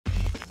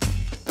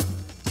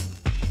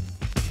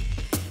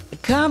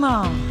Come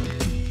on,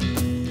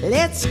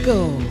 let's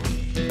go.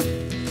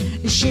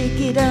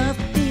 Shake it up,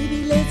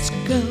 baby, let's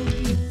go,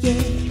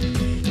 yeah.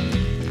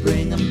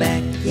 Bring 'em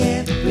back,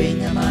 yeah,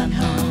 bring 'em on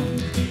home.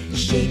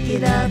 Shake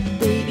it up,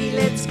 baby,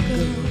 let's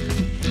go.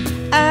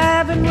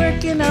 I've been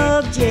working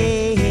all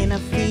day and I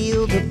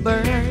feel the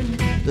burn.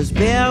 Those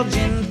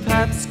Belgian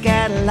pups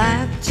got a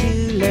lot to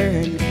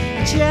learn.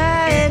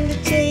 Trying to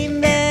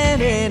tame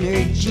that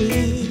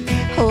energy.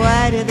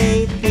 Why do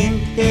they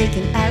think they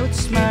can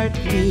outsmart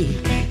me?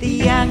 The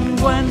young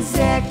ones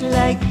act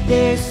like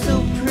they're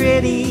so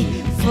pretty,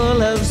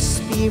 full of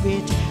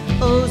spirit,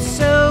 oh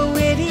so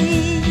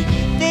witty.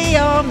 They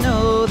all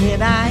know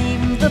that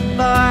I'm the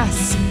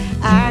boss.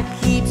 I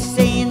keep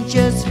saying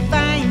just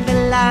find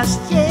the lost,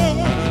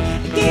 yeah.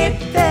 Get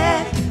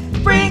back,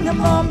 bring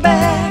 'em on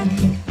back.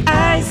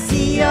 I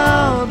see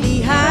y'all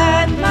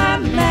behind my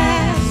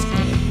mask.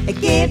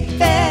 Get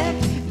back,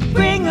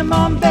 bring 'em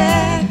on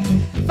back.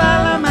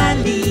 Follow my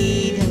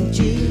lead and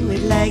do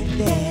it like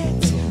that.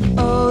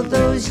 Oh,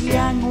 those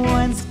young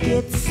ones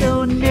get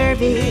so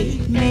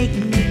nervy, make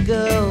me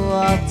go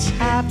all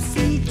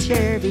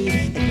topsy-turvy.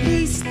 At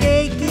least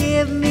they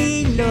give me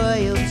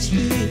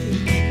loyalty,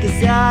 'cause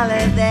all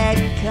of that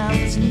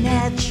comes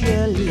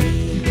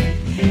naturally.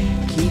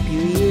 Keep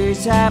your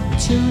ears up,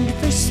 tuned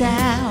for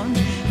sound.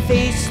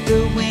 Face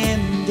the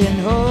wind and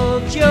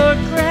hold your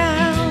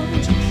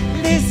ground.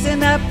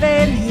 Listen up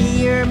and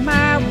hear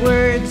my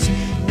words.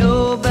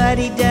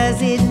 Nobody does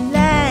it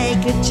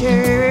like a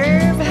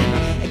Terv.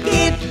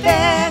 Get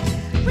back,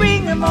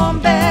 bring 'em on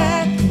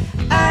back.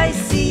 I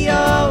see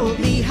y'all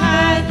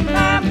behind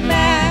my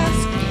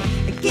mask.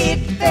 Get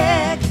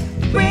back,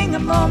 bring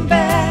 'em on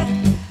back.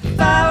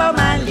 Follow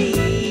my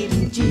lead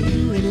and do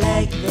it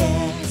like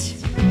that.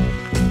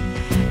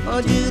 Or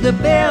do the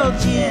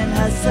Belgian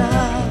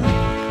hustle.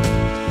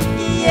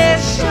 Yeah,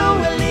 show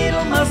a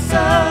little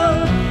muscle.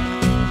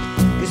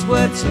 'Cause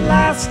what's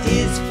lost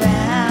is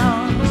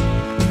found.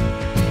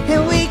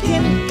 And we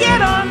can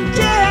get on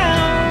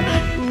down.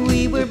 We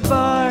were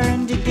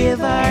born to give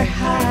our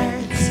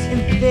hearts. In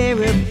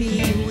therapy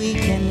we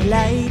can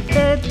light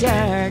the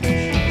dark.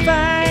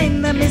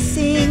 Find the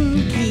missing,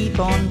 keep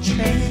on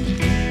track.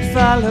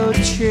 Follow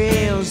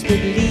trails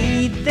that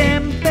lead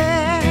them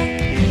back.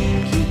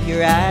 Keep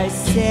your eyes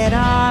set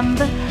on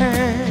the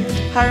herd.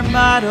 Our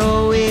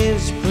motto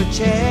is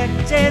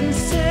protect and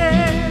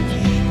serve.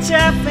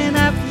 Toughen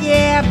up,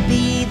 yeah,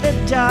 be the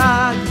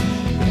dog.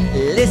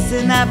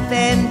 Listen up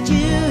and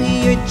do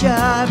your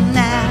job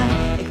now.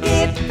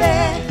 Get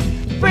back,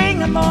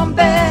 bring 'em on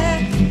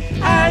back.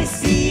 I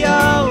see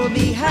y'all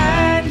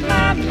behind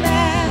my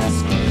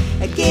mask.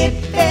 Get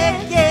back,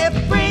 yeah,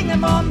 bring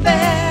 'em on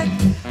back.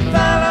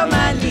 Follow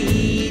my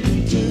lead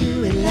and do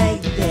it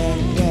like that,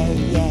 yeah,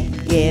 yeah.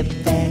 Get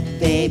back,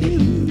 baby.